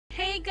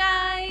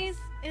guys,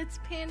 it's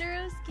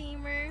Pandaros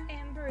Gamer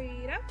and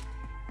Burrito,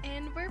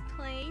 and we're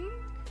playing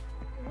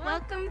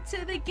Welcome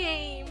to the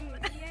Game.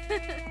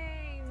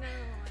 Yay! No,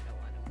 I don't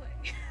want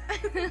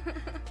to play.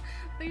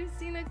 We've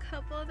seen a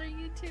couple other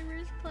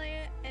YouTubers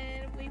play it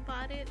and we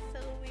bought it, so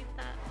we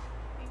thought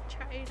we'd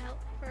try it out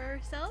for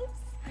ourselves.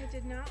 I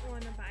did not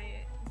want to buy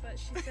it, but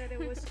she said it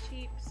was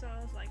cheap, so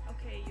I was like,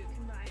 okay, you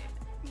can buy it.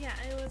 Yeah,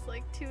 it was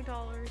like $2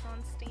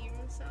 on Steam,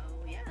 so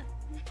yeah.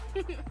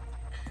 So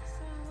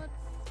let's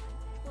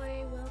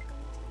play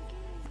Welcome to the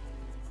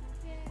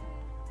Game.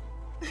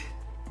 Yay!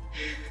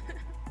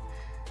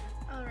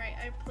 Alright,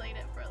 I played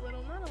it for a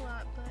little, not a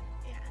lot, but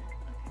yeah,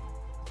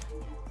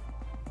 okay.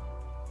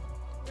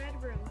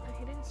 Red Room, a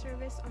hidden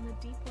service on the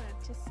deep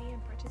web to see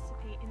and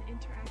participate in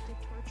interactive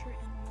torture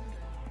and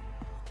murder.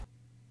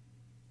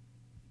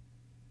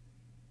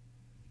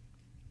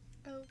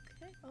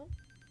 Okay, oh.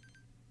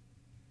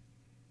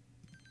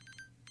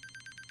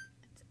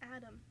 It's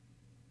Adam.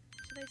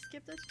 Should I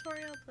skip the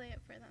tutorial or play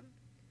it for them?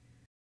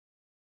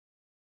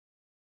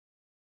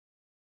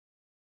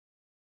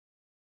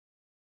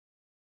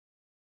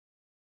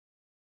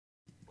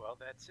 Well,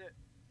 that's it.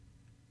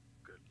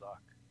 Good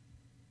luck.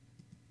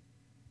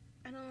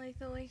 I don't like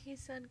the way he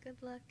said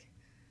good luck.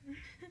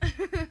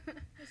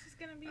 This is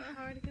gonna be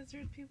hard because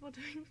there's people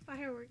doing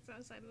fireworks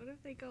outside. What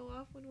if they go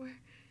off when we're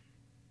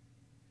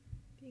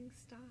being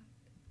stopped?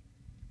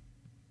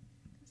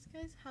 This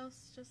guy's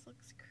house just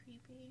looks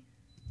creepy.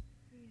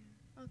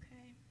 Yeah.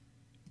 Okay.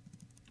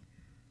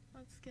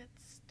 Let's get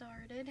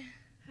started.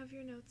 Have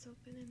your notes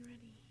open and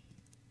ready.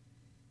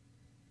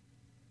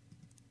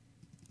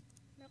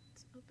 Nope,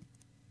 it's open.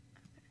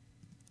 Okay.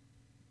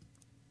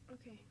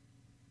 Okay.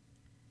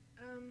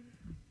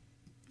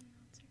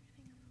 Notes are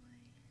getting in the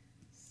way.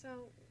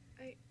 So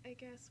I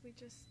guess we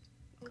just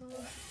Go.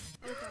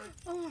 Oh god.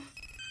 Oh.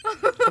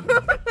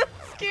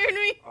 Scared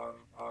me.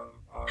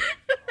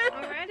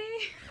 Already?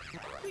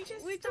 We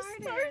just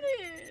started. Are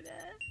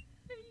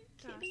you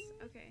kidding?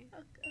 Okay.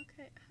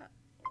 Okay.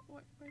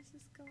 Where's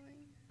this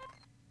going?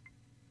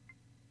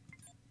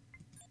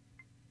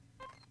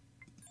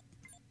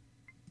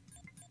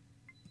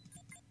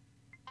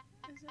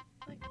 Is it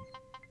like?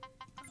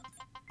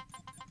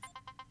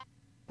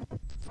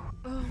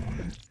 Oh.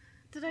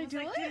 Did I do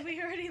it? Did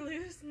we already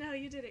lose? No,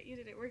 you did it. You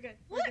did it. We're good.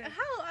 What? We're good.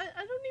 How? I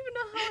don't even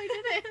know how I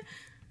did it.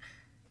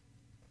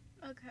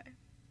 Okay.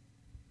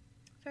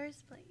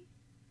 First plate.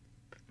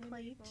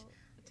 Unable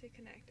to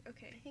connect.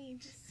 Okay.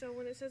 Page. So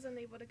when it says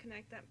unable to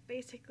connect, that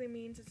basically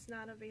means it's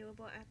not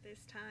available at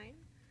this time.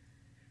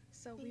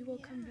 So we will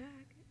come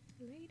back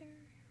later.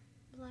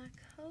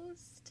 Black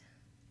host.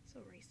 So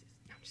racist.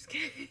 No, I'm just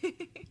kidding. You're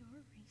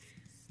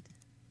racist.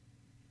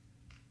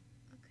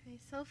 Okay,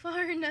 so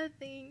far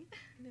nothing.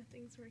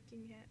 Nothing's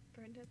working yet.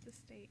 Burned at the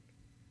stake.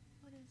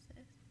 What is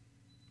this?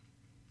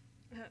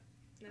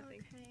 Nothing.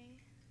 Okay.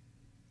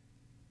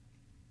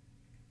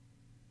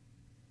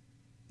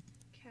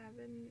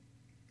 Cabin.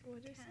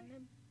 What is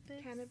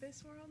it?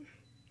 Cannabis world?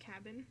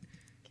 Cabin.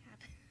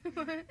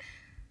 Cabin.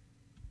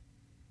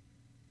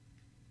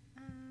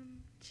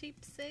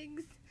 Cheap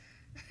cigs.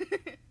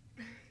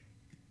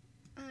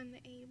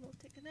 Unable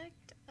to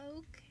connect.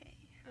 Okay.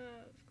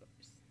 Of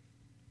course.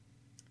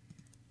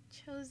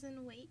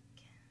 Chosen wake.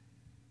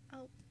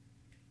 Oh.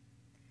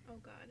 Oh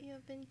god. You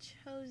have been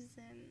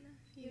chosen.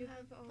 You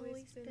have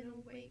always been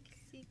awake.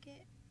 Seek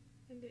it.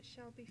 And it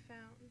shall be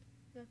found.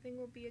 Nothing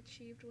will be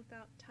achieved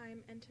without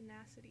time and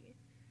tenacity.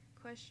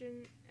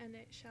 Question, and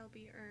it shall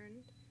be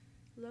earned.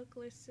 Look,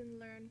 listen,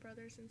 learn,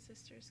 brothers and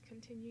sisters.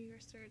 Continue your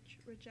search.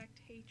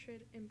 Reject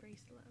hatred.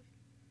 Embrace love.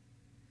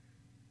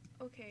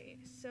 Okay,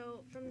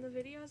 so from the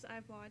videos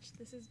I've watched,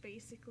 this is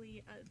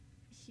basically a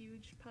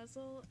huge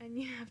puzzle, and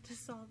you have to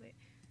solve it.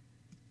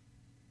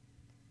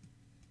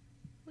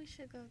 We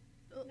should go.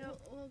 No.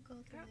 We'll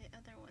go through the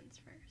other ones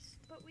first.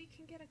 But we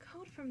can get a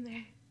code from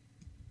there.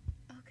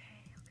 Okay.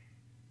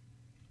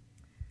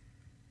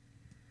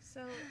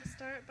 So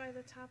start by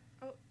the top.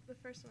 Oh, the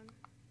first one.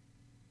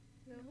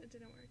 No, Nope. it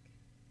didn't work.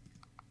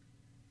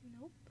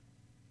 Nope.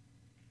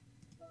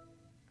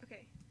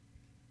 Okay.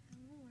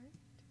 That one worked.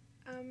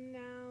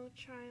 Now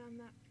try on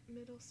that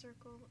middle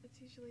circle.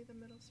 It's usually the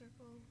middle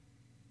circle.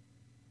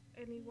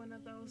 Any one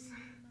of those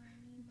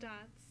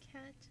dots.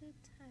 Catch a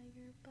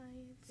tiger by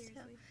its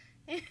tail. Seriously.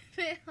 If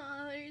it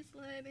hollers,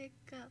 let it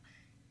go.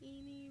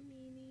 Eeny,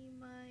 meeny,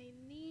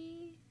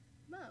 miny,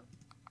 mo.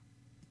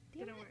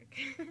 Damn Didn't it. work.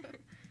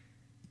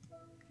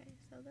 Okay,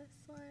 so this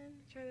one.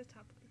 Try the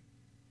top one.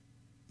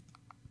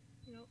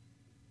 Nope.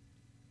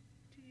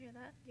 Did you hear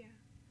that? Yeah.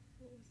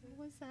 What was that? What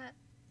was that?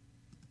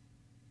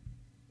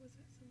 Was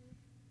that someone?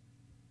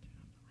 Turn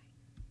off the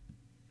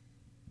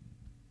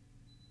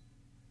light.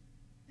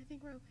 I think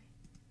we're okay.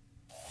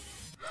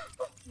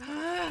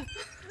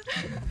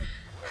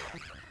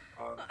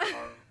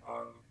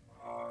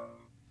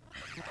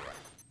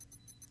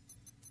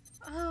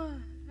 Oh,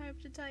 I have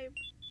to type.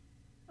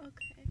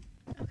 Okay.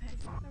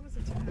 That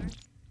wasn't too hard.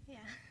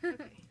 Yeah.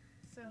 Okay.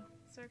 So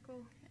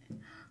circle.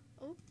 Okay.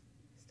 Oh,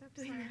 Stop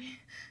doing sorry.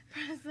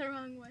 Press the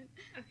wrong one.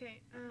 that.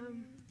 Okay.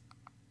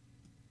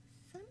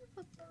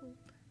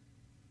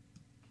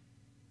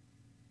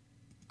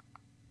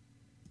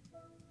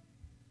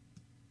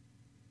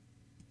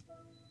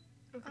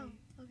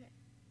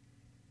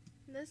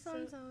 this So-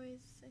 one's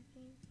always, I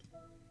think.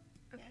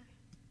 Okay. Yeah.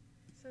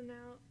 So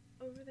now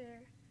over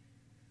there,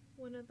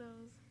 one of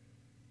those.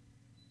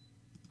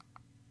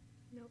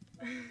 Nope.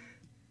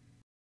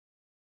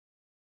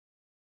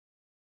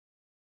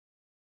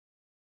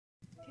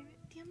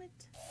 Damn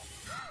it.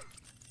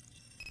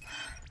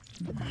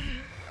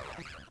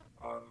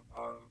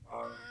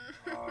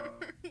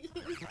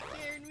 You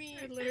scared me.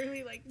 I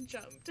literally like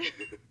jumped.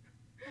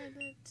 I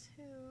did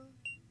too.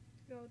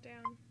 Go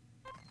down.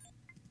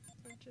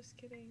 I'm just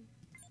kidding.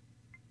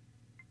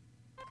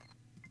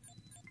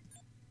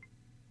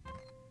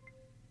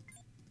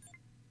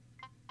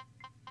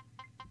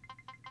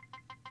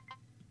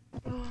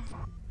 Oh,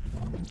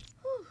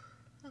 Whew.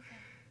 Okay.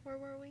 Where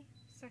were we?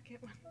 second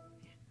one.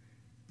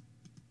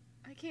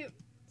 I can't.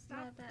 Stop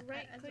Not that-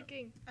 right I don't-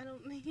 clicking I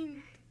don't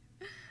mean.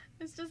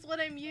 It's just what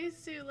I'm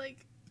used to.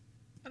 Like,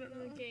 I don't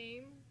know. the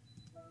game.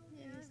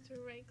 Yeah. Used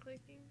to right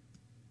clicking.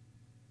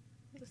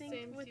 I The think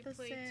Sims, with you the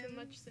played Sims. too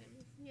much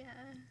Sims. Yeah.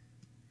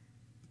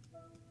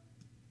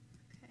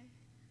 Okay.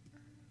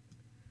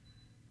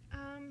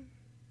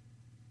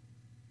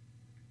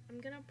 I'm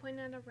gonna point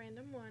at a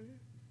random one,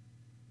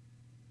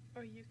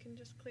 or you can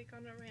just click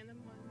on a random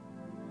one.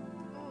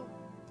 Oh,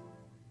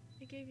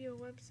 it gave you a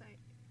website.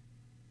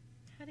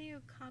 How do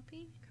you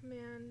copy?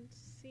 Command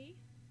C.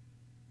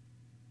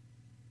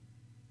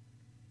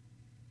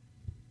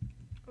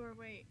 Or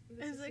wait,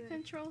 this Is it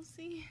Control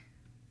C?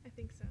 I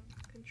think so.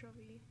 Control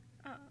V.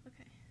 Oh,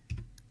 okay.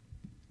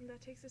 And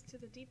that takes us to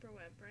the deeper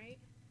web, right?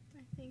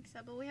 I think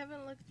so, but we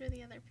haven't looked through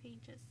the other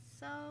pages,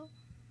 so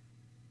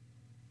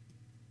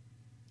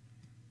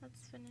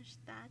let's finish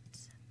that.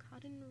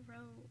 Cotton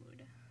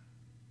Road.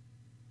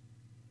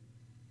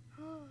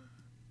 Oh,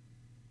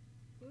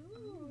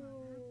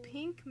 Ooh.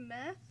 pink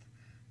meth?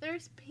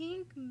 There's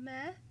pink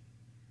meth.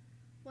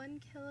 1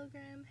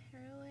 kilogram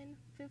heroin,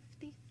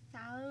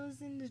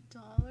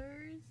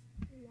 $50,000.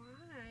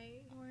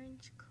 Why?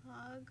 Orange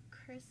clog,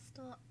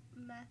 crystal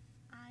meth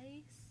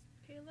ice.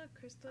 Hey, look,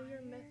 Crystal,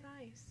 your meth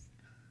Fire. ice.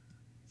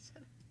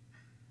 Shut up.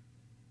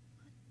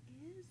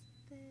 What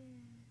is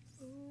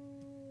this?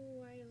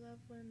 Ooh, I love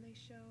when they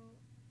show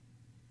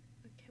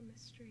the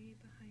chemistry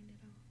behind it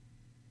all.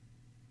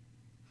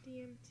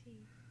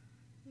 DMT.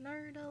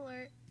 Nerd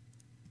alert.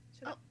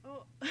 Should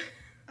oh.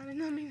 I did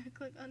not mean to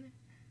click on it.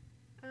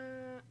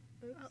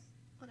 Oops. Oh.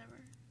 Whatever.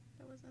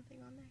 There was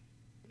nothing on there.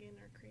 Again,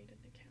 or create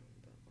an account,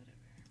 but whatever.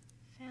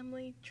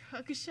 Family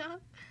truck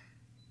shop.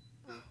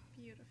 Oh,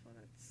 beautiful.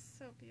 That's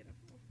so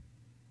beautiful.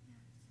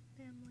 Yes,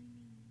 family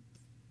needs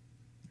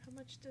How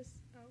much does...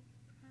 Oh,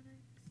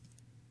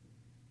 products.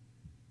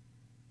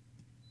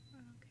 I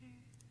don't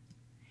care.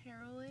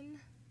 Heroin.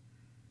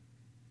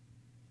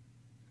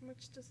 how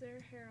much does their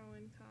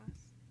heroin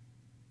cost?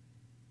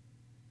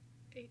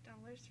 $8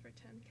 for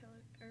 10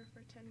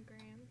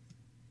 grams.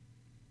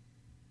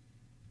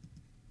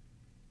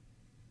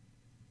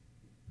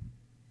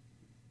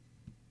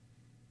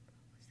 What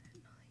was that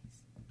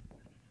noise?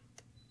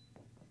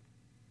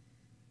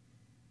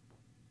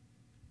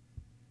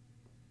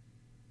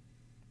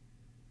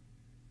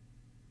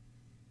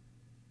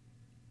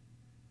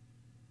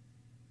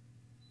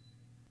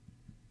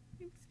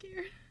 I'm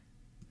scared.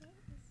 That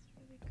was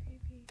really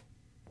creepy.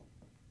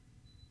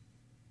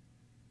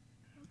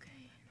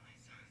 Okay.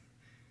 Noise.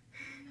 I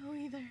don't know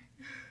either.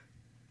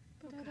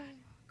 But Oh, I God.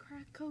 don't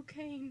crack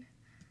cocaine.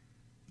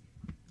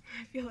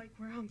 I feel like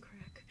we're on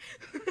crack.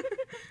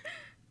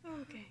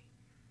 Okay.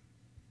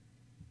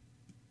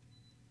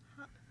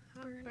 Hot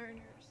Hot burn-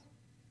 burners.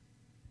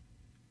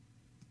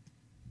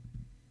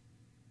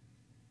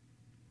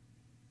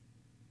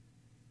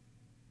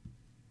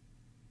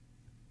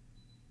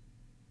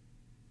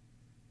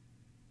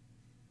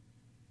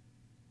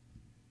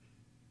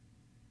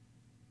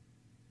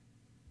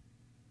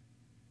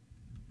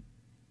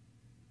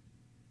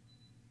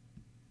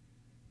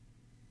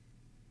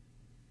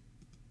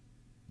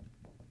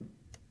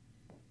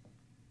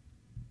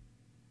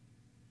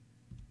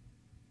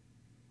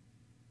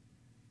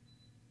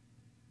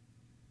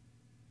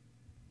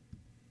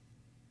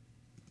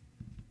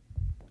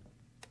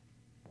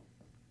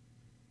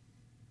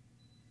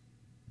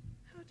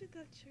 How did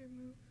that chair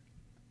move?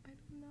 I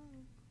don't know.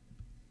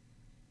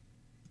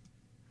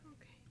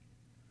 Okay.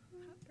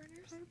 Hot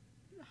burners?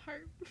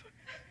 Heart. I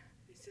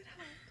said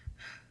hot.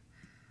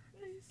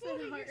 I said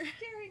Buddy, heart. you're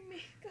scaring me.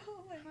 Go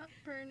away. Hot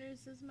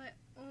Burners is my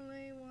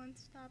only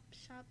one-stop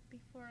shop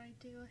before I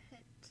do a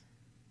hit.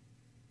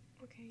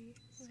 Okay,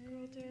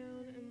 scroll Very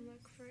down and nice.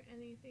 look for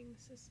anything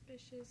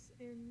suspicious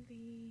in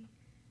the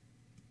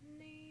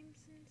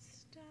names and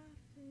stuff.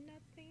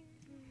 Nothing.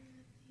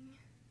 Nothing.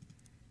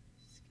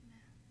 Just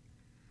gonna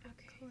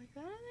Okay. click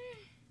on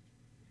there.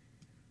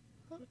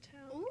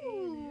 Hotel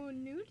Ooh,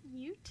 nude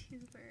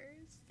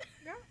YouTubers.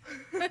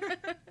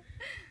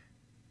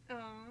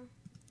 Aw.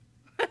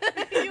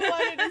 You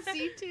wanted to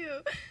see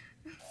too.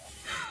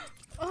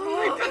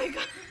 Oh my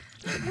god.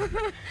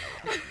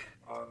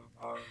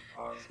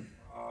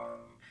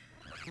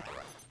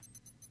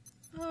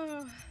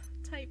 Oh,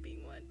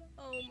 typing one.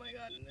 Oh my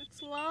god, and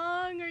it's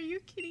long. Are you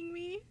kidding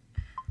me?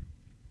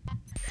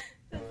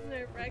 The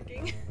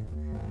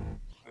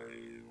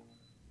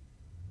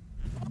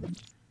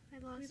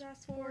lost, We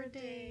lost 4 4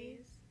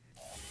 days.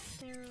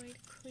 Steroid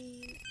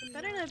queen. It We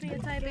better not lost be a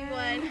typing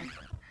again. one.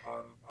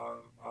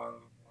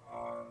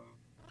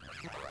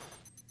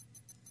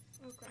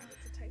 Oh god,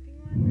 it's a typing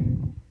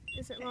one.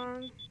 Is it Okay.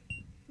 long?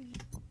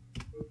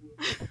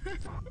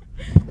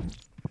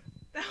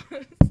 That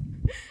was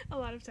a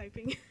lot of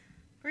typing.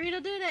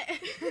 Burrito did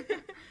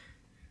it.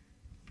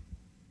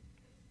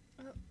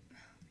 Oh.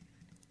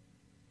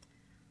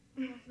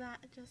 All of that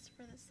just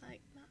for the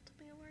site not to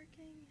be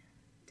working.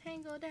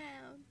 Tango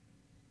down.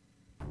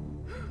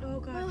 Oh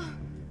god.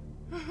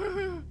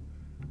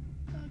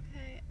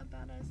 Okay,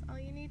 about us. All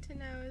you need to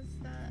know is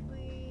that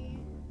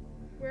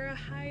We're a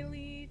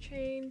highly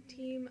trained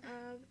team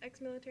of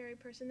ex-military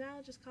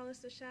personnel. Just call us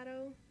the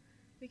Shadow.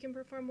 We can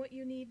perform what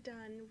you need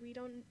done. We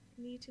don't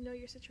need to know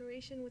your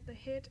situation with the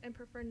hit and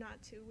prefer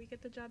not to. We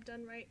get the job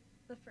done right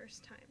the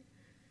first time.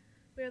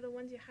 We are the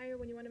ones you hire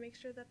when you want to make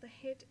sure that the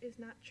hit is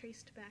not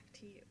traced back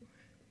to you.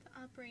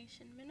 the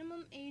operation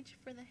minimum age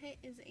for the hit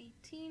is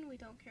 18. We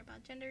don't care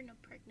about gender, no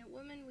pregnant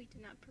women. We do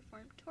not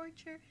perform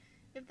torture.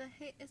 If the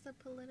hit is a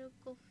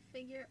political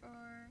figure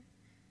or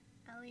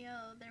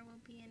LEO, there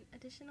will be an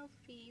additional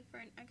fee. For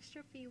an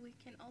extra fee, we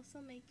can also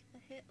make the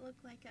hit look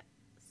like a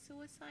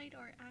suicide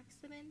or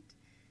accident.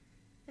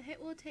 The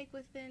hit will take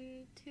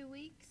within 2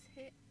 weeks.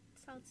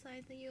 Hits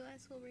outside the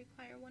U.S. will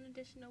require 1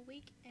 additional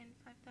week and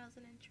 $5,000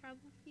 in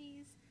travel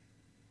fees.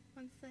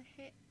 Once the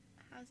hit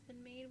has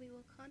been made, we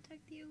will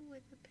contact you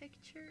with a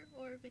picture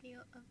or video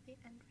of the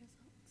end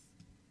results.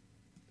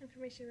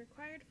 Information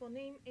required: full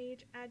name,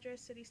 age,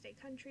 address, city, state,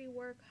 country,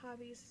 work,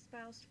 hobbies,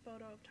 spouse,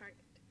 photo of target.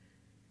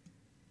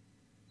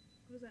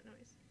 What was that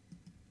noise?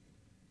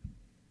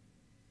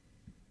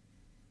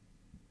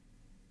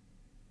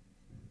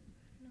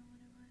 I don't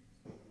know what it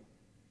was.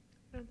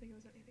 I don't think it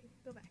was anything.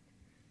 Go back.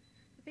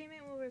 The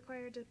payment will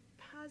require a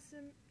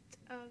deposit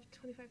of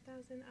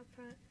 $25,000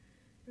 upfront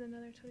and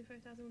another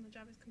 $25,000 when the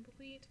job is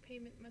complete.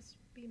 Payment must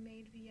be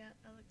made via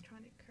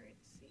electronic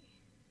currency.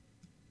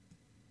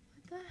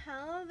 What the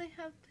hell? They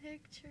have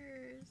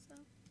pictures. Oh,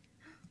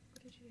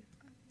 What did you do?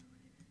 I don't know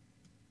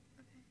what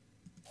I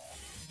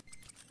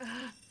did.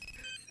 Okay.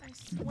 I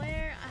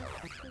swear, I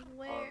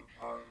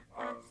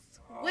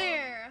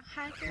swear,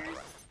 hackers,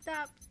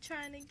 stop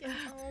trying to get.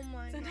 Oh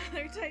my It's god.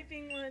 another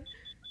typing one.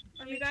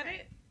 Let You me got try.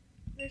 it?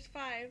 There's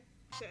 5.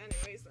 Shit,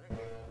 anyways then.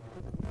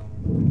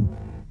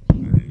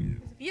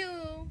 Because of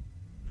you.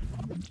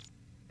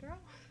 Girl.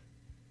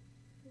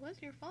 It was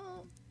your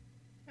fault.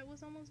 I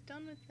was almost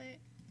done with it.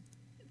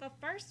 The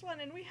first one,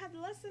 and we had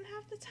less than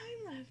half the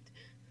time left.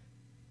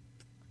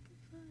 What the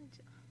fudge?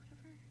 Oh,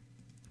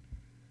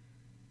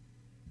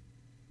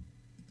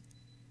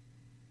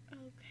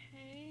 whatever.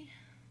 Okay.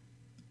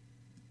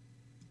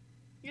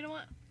 You know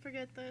what?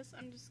 Forget this.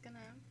 I'm just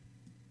gonna.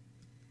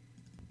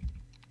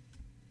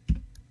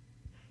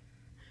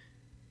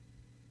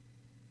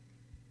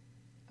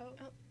 Oh.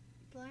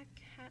 Black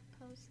hat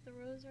post. The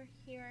rows are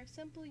here.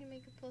 Simple. You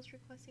make a post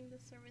requesting the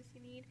service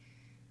you need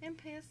and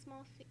pay a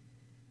small fee.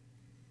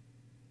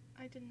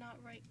 I did not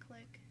right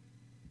click.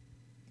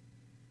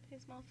 Pay a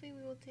small fee.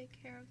 We will take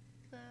care of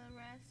the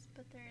rest.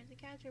 But there is a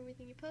catch.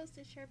 Everything you post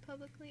is shared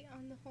publicly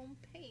on the home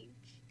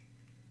page.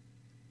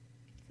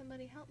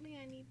 Somebody help me.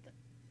 I need the.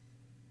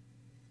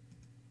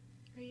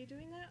 Are you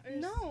doing that? Or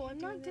is No, he I'm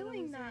not doing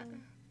on his that.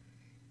 own?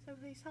 So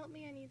please help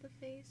me. I need the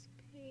face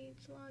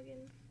page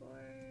login for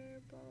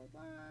blah blah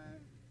blah.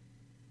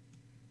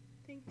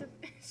 I think the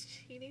is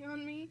cheating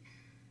on me.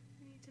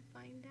 I need to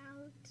find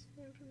out.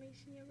 The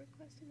information you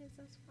requested is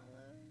as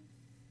follows.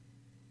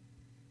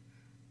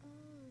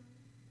 Oh,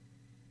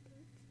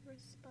 that's the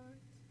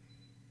response.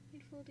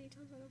 Need full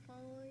details on the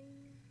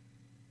following.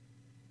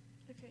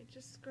 Okay,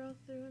 just scroll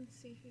through and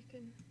see if you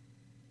can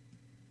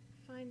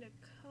find a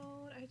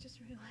code. I just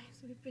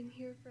realized we've been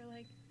here for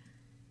like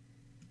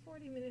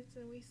 40 minutes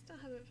and we still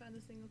haven't found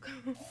a single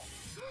code.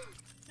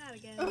 Not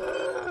again.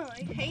 Ugh,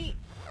 I hate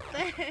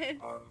this.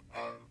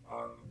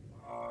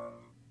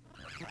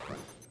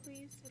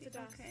 Please It's be a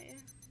DOS. okay.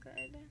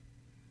 Good.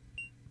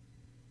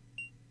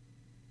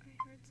 I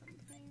heard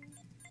something.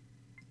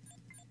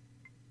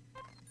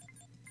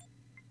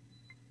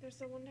 There's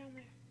the one down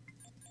there.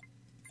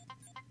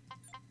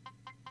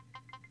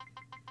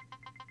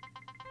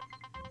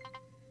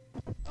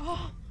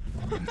 Oh!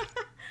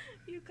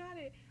 You got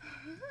it.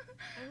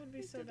 I would be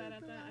I so did bad it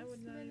at the that. I would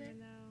last not minute. even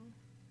know.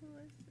 Who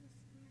is this?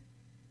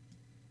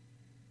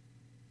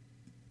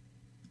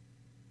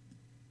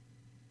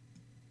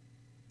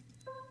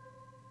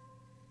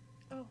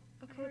 Oh,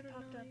 a I code heard a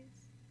popped up.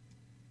 noise.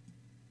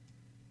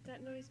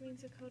 That noise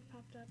means a code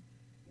popped up.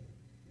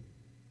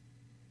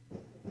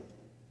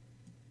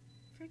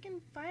 Freaking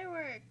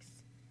fireworks!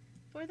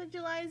 4th of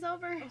July is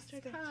over. Oh, it's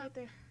right there. It's Stop. right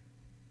there.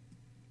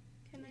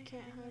 Can You I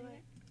can't highlight highlight.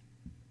 it?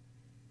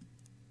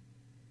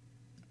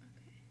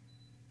 Okay.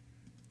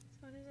 So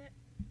what is it?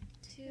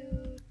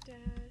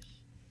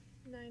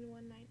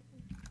 2-9191.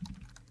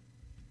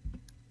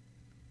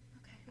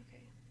 Okay.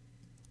 Okay.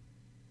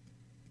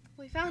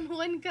 We found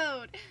one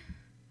code.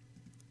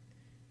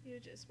 You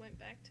just went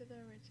back to the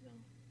original.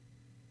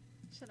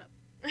 Shut up.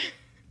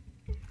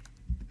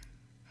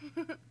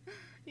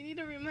 need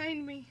to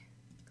remind me.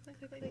 Click,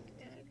 dead.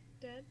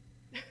 Dead?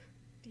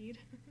 Deed.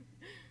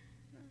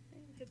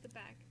 Nothing. Hit the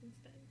back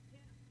instead. Yeah.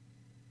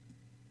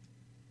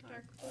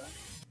 Dark book.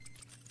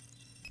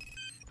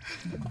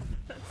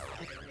 That's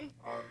scary.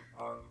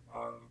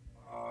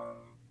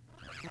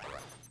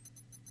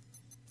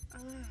 I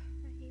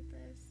hate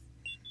this.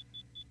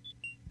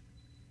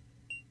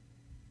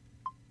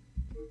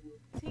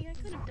 See, I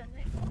could have done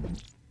it.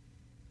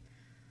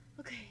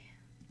 Okay.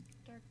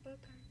 Dark book.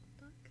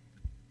 Book.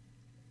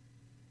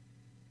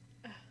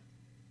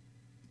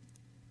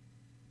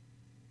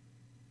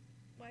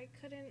 Why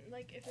couldn't,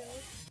 like, if it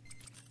was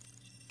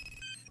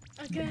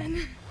Again.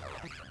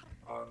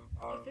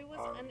 if it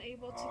was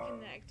unable to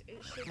connect,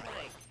 it should,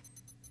 like,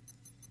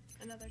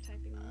 another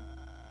typing.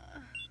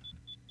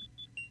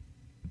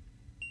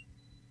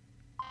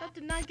 That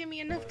did not give me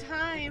enough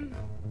time.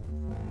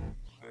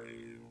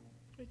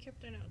 We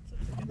kept our notes,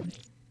 that's a good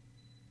thing.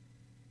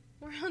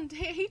 We're on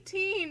day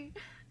 18.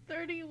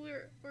 30,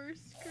 we're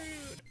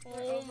screwed.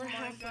 We're over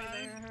halfway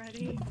there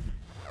already.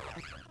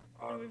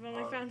 And we've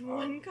only found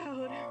one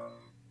code.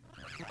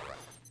 Do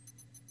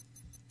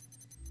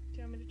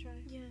you want me to try?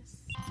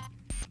 Yes.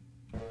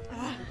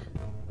 Ah.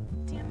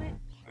 Damn it.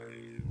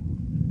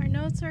 Our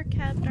notes are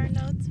kept.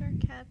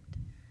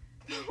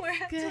 We're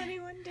We're at Good.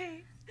 21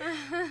 days.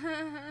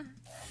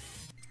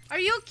 Are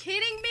you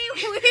kidding me?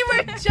 We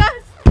were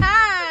just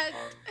tagged.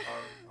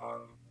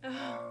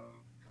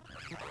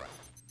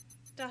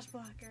 Dash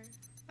blocker.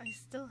 I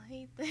still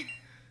hate this.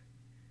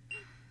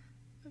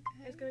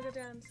 Okay. It's gonna go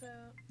down, so.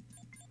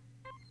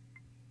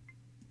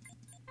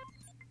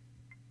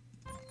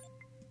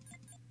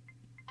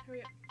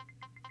 Hurry up.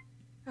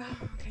 Oh,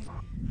 okay.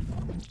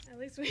 At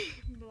least we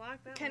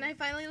blocked that Can one. I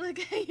finally look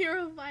at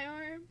Hero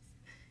Firearms?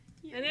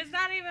 Yes. And it's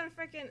not even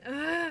freaking.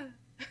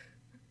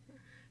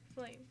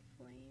 Flame.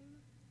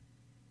 Flame.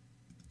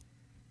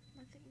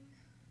 Nothing.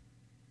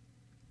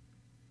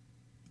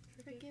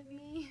 Forgive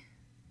me.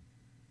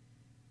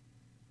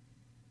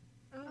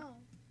 Oh.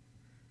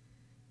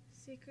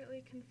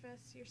 Secretly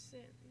confess your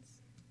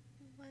sins.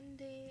 One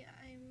day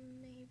I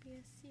may be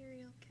a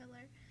serial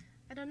killer.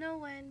 I don't know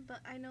when, but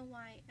I know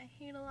why. I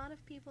hate a lot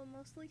of people,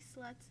 mostly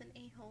sluts and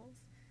a-holes.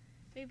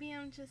 Maybe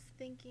I'm just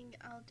thinking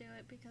I'll do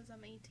it because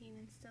I'm 18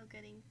 and still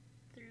getting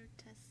through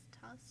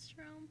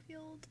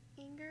testosterone-fueled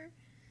anger,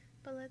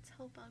 but let's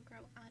hope I'll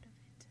grow out of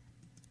it.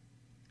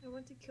 I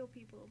want to kill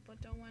people,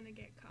 but don't want to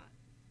get caught.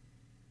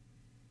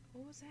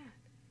 What was that?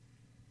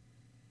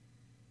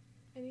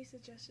 Any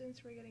suggestions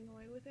for getting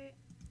away with it?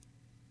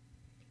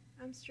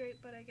 I'm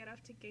straight, but I get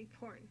off to gay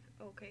porn.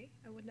 Okay.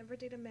 I would never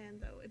date a man,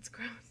 though. It's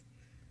gross.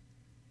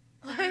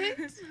 What?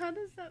 How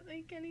does that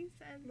make any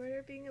sense?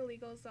 Murder being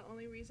illegal is the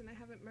only reason I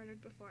haven't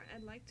murdered before.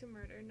 I'd like to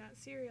murder, not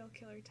serial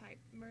killer type.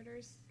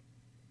 Murders,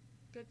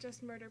 but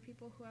just murder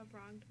people who have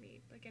wronged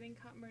me. But getting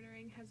caught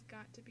murdering has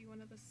got to be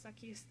one of the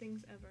suckiest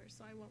things ever,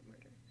 so I won't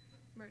murder.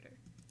 Murder.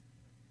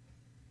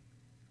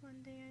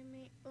 One day I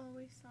may... Oh,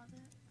 we saw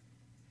that.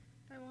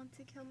 I want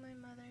to kill my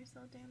mother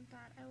so damn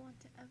bad. I want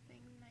to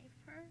effing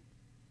knife her.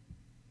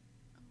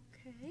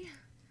 Okay.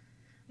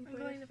 I'm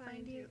going to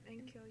find you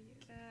and kill you.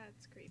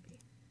 That's creepy.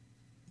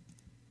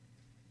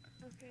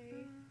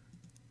 Okay.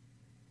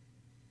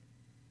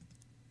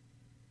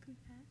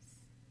 Confess?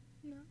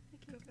 No, I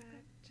Go can't.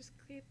 back. Just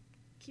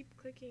keep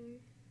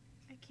clicking.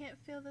 I can't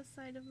feel the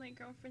side of my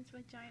girlfriend's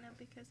vagina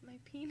because my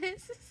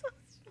penis is so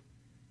strong.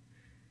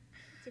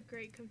 It's a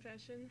great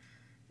confession.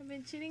 I've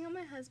been cheating on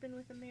my husband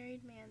with a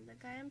married man. The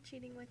guy I'm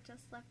cheating with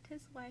just left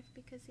his wife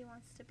because he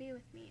wants to be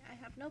with me. I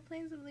have no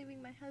plans of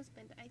leaving my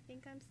husband. I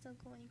think I'm still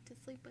going to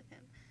sleep with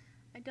him.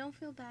 I don't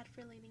feel bad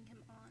for leading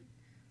him on.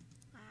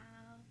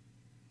 Wow.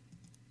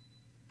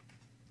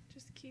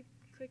 Just keep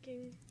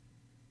clicking.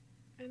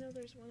 I know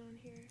there's one on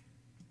here.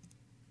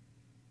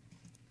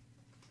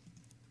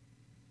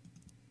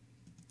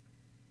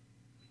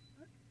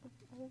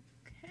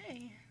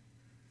 Okay.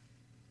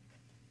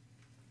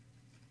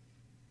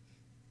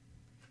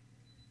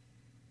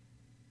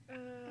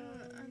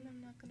 And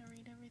I'm not gonna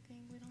read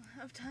everything. We don't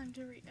have time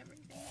to read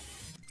everything.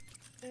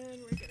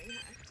 And we're getting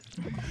hacked.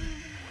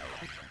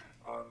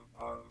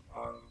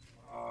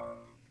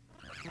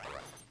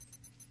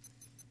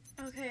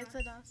 Okay, it's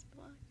a DOS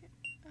block.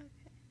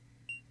 Okay.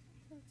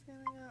 So it's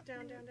gonna go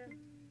Down, down, down.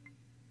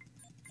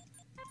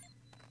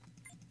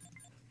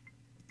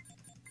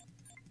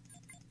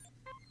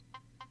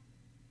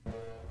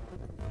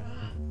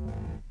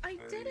 I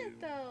did it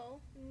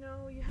though.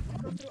 No, you have to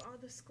go through all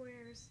the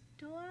squares.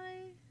 Do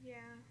I? Yeah.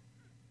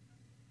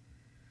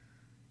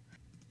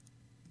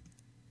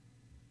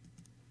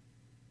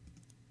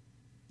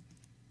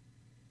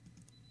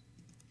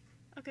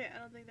 Okay, I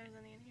don't think there's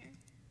any in here.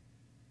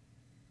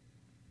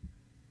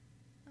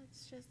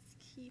 Let's just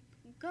keep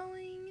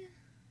going.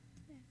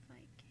 If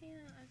I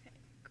can. Okay,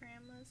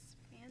 Grandma's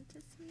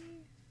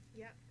Fantasy.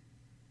 Yep.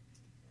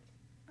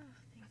 Oh,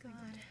 thank Thank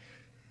God.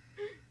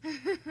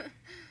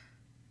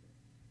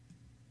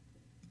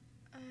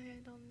 I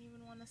don't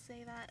even want to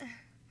say that.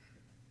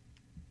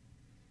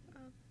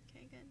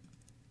 Okay, good.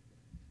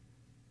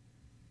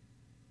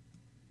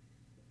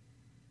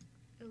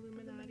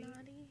 Illuminati.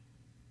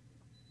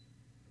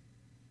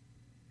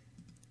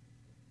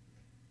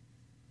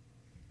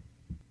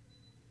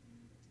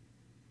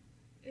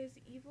 Is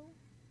evil?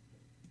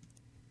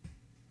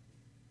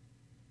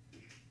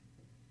 Did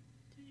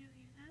you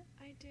hear that?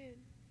 I did.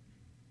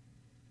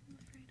 I'm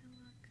afraid to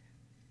look.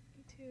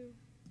 Me too.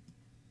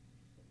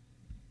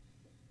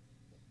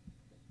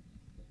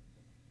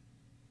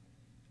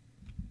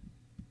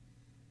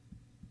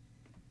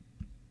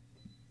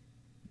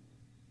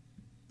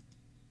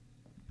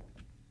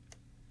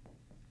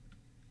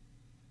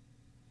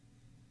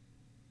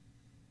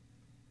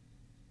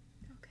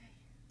 Okay.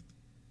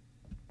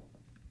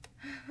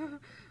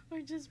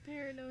 We're just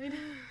paranoid.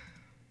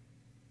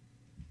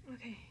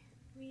 Okay.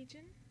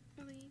 Legion?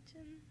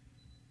 Legion.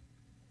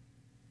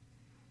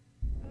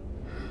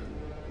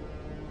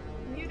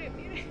 Mute it,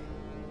 mute it.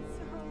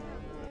 So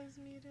loud. I was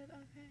muted,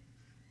 okay.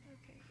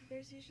 Okay.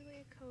 There's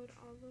usually a code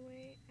all the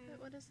way But at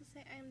what does it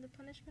say? I am the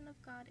punishment of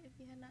God. If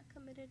you had not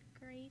committed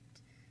great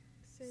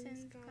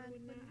sins, God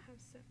would not would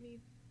have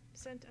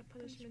sent a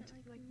punishment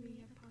like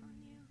me upon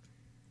you.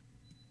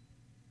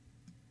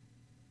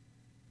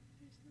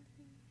 There's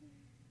nothing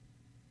here.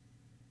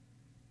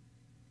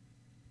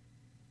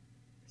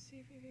 See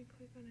if you can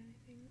click on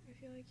anything. I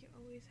feel like you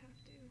always have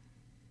to.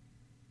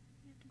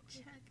 You have to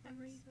Click check on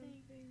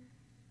everything. something.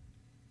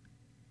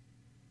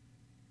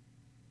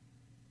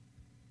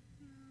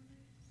 No,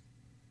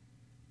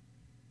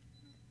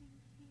 there's nothing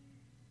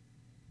here.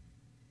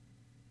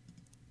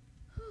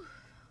 Whew,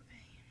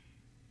 okay.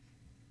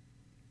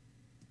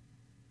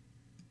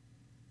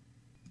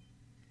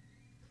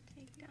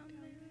 Take down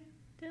there.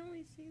 Didn't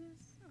we see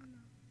this? Oh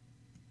no.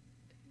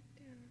 Take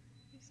down.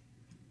 He's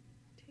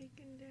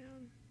taken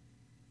down.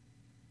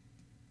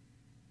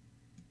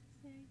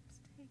 Yeah, it's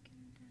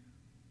taken down.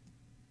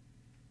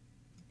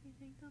 Do you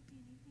think there'll be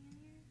anything in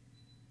here?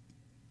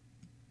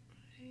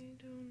 I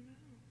don't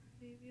know.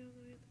 Maybe all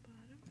the way at the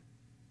bottom.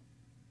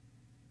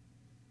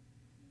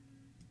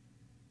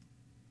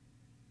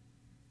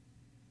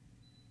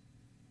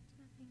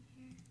 There's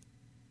nothing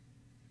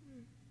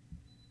here.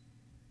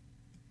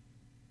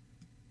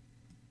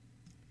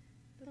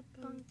 The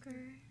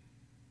Bunker.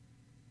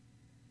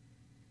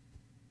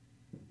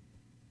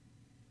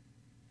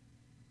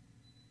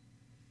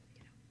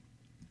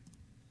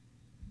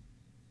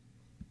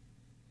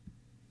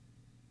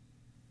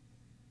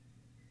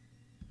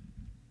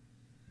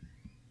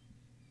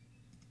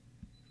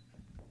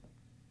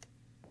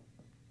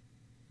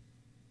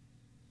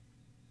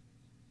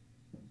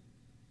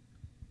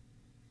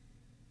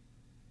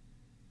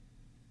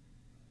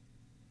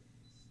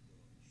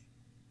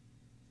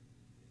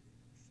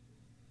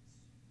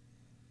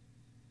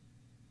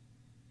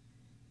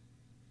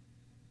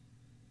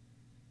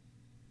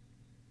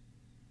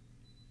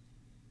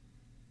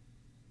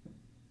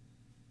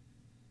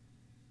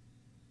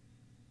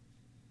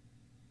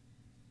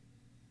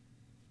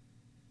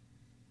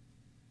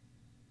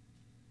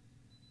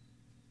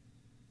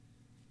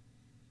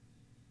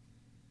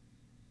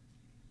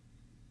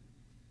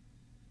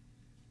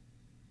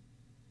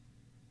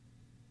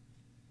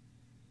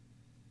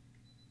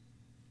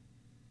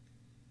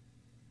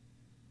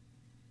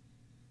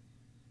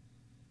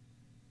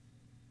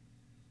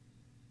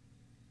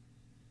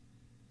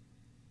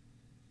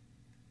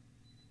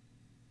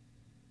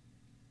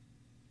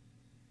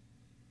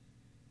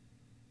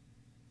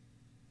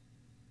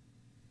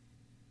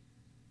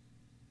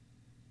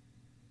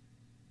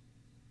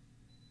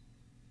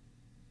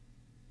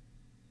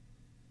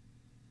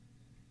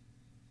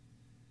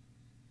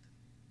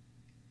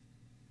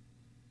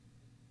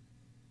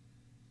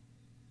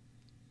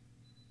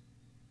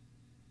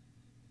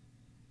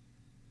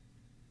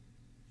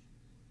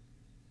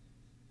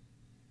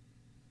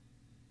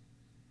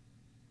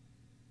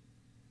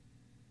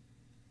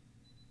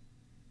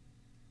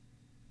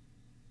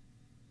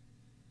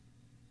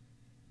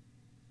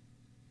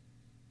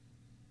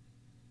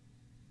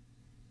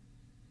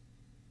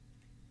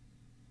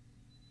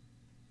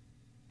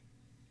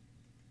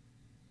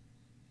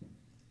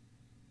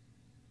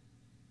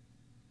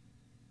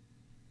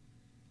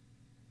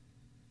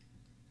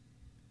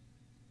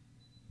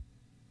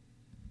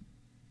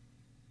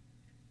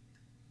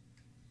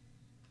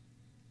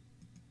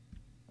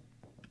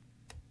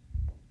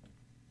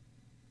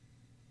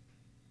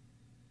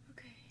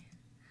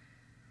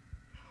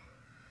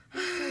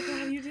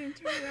 You didn't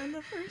turn around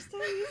the first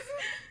time.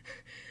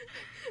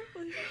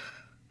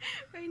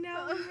 Right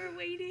now we were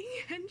waiting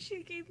and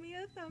she gave me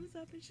a thumbs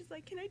up and she's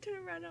like, can I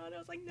turn around now? And I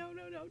was like, no,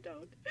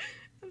 don't.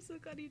 I'm so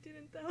glad you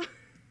didn't though.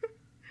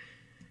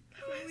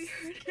 We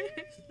heard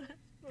it last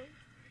month.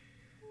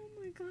 Oh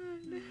my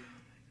god.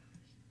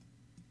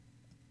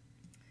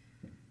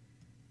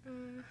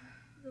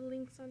 The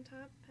links on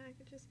top,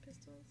 packages,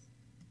 pistols.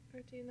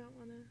 Or do you not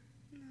want to?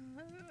 No,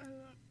 I don't want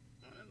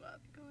to bother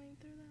going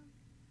through them.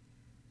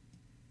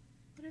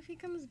 What if he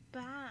comes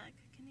back?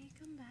 Can he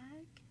come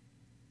back?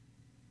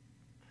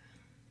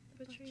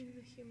 Butchering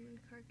the human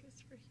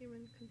carcass for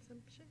human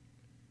consumption.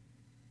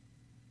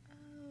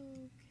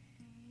 Okay.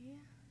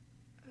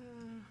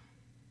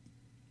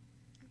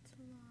 It's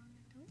long.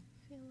 I don't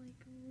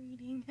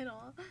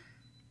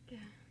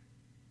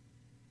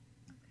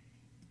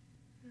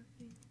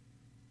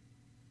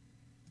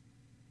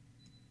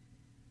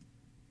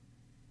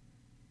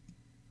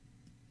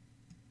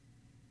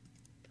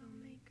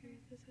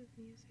this has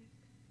music.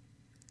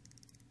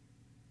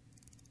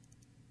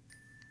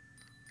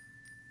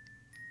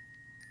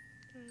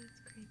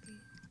 That's creepy.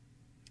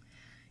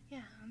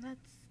 Yeah,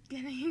 that's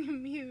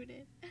getting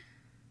muted.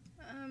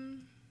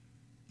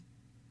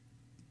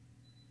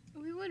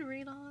 We would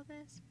read all of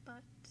this,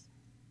 but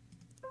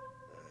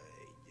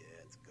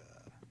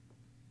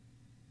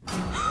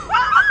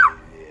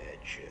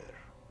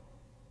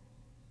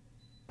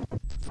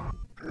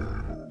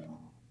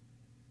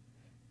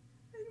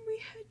And we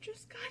had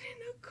just gotten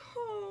a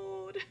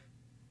code.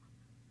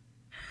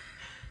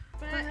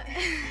 But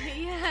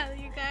yeah,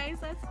 you guys,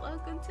 that's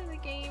welcome to the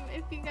game.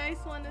 If you guys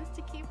want us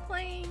to keep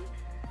playing,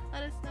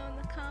 let us know in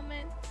the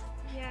comments.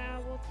 Yeah,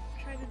 we'll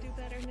try to do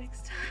better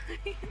next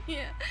time.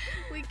 Yeah,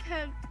 we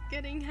kept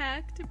getting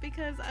hacked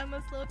because I'm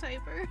a slow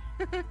typer.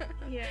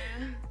 Yeah.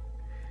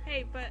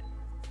 Hey, but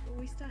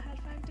we still had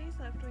 5 days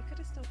left. We could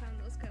have still found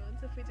those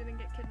codes if we didn't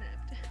get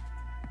kidnapped.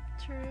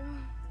 True.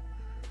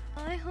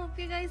 Well, I hope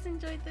you guys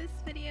enjoyed this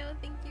video.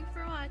 Thank you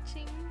for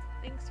watching.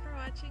 Thanks for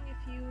watching.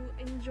 If you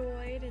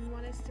enjoyed and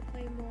want us to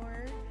play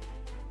more,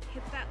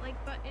 hit that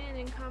like button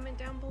and comment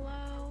down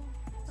below.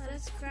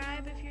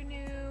 Subscribe if you're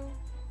new.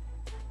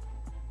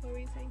 What were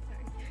you saying?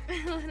 Sorry.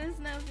 Let us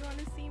know if you want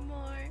to see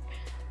more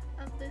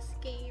of this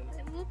game,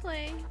 and we'll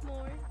play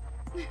more.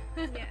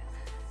 Yes.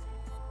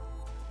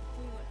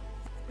 We will.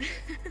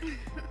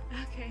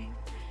 Okay.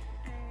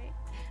 Alright.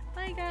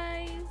 Bye,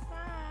 guys.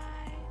 Bye.